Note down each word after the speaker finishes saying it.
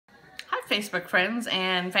Facebook friends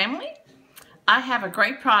and family. I have a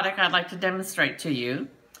great product I'd like to demonstrate to you.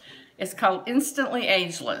 It's called Instantly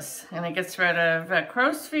Ageless, and it gets rid of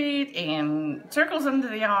crow's feet and circles under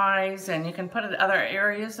the eyes, and you can put it in other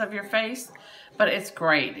areas of your face, but it's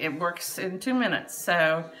great. It works in 2 minutes.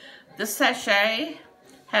 So this sachet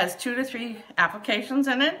has 2 to 3 applications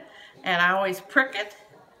in it, and I always prick it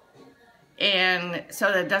and so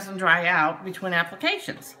that it doesn't dry out between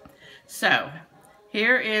applications. So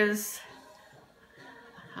here is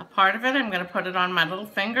a part of it. I'm going to put it on my little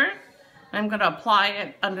finger. I'm going to apply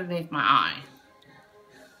it underneath my eye.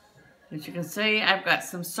 As you can see, I've got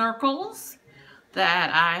some circles that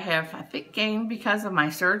I have, I think, gained because of my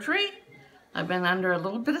surgery. I've been under a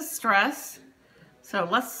little bit of stress. So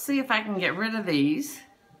let's see if I can get rid of these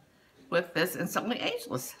with this Instantly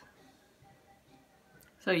Ageless.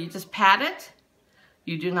 So you just pat it.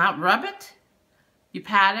 You do not rub it. You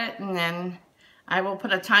pat it, and then I will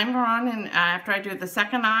put a timer on and after I do the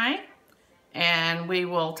second eye, and we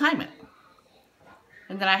will time it.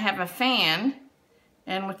 And then I have a fan,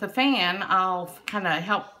 and with the fan I'll kind of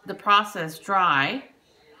help the process dry,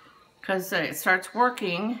 because it starts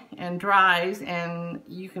working and dries and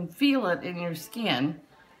you can feel it in your skin.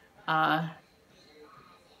 Kind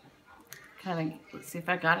of, let's see if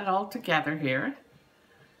I got it all together here.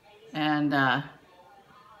 And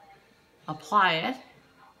apply it.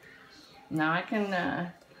 Now I can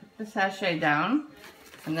put the sachet down,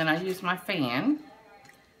 and then I use my fan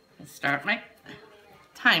and start my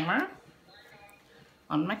timer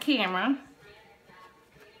on my camera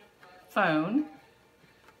phone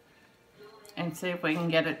and see if we can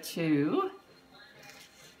get it to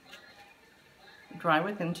dry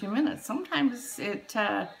within 2 minutes. Sometimes it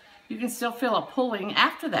you can still feel a pulling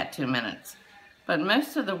after that 2 minutes, but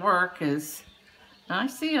most of the work is, I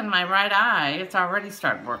see in my right eye it's already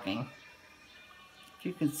started working. If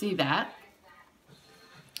you can see that,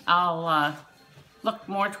 I'll look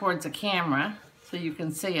more towards the camera so you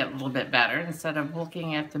can see it a little bit better instead of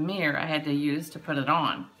looking at the mirror I had to use to put it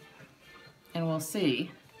on. And we'll see.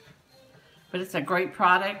 But it's a great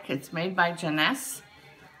product. It's made by Jeunesse.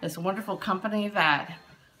 It's a wonderful company that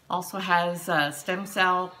also has stem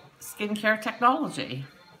cell skincare technology.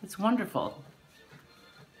 It's wonderful.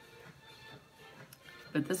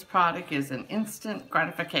 But this product is an instant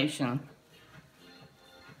gratification.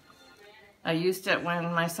 I used it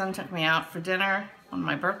when my son took me out for dinner on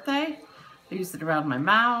my birthday. I used it around my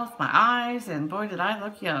mouth, my eyes, and boy did I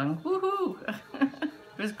look young. Woohoo!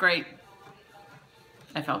 It was great.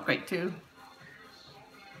 I felt great too.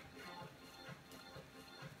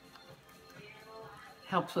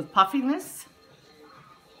 Helps with puffiness,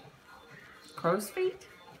 crow's feet,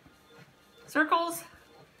 circles,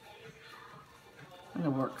 and it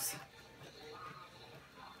works.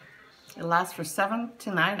 It lasts for 7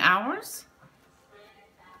 to 9 hours.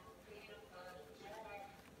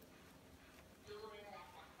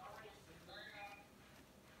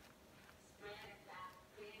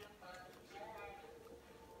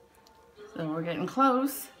 So we're getting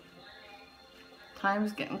close.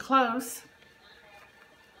 Time's getting close.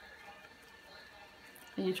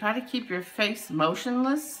 And you try to keep your face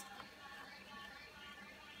motionless.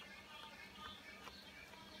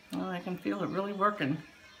 Oh, I can feel it really working.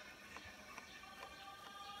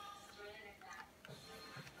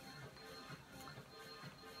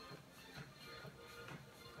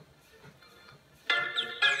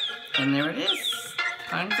 And there it is.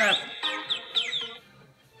 Time's up.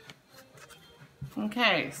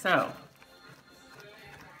 Okay, so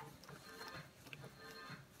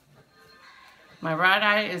my right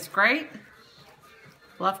eye is great.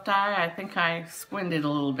 Left eye, I think I squinted a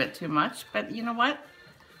little bit too much, but you know what?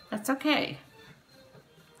 That's okay.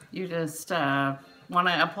 You just want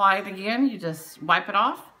to apply it again, you just wipe it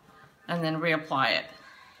off and then reapply it.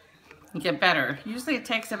 You get better. Usually it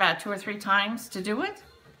takes about 2 or 3 times to do it.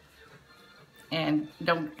 And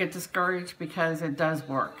don't get discouraged because it does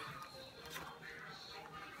work.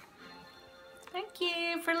 Thank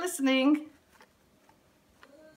you for listening.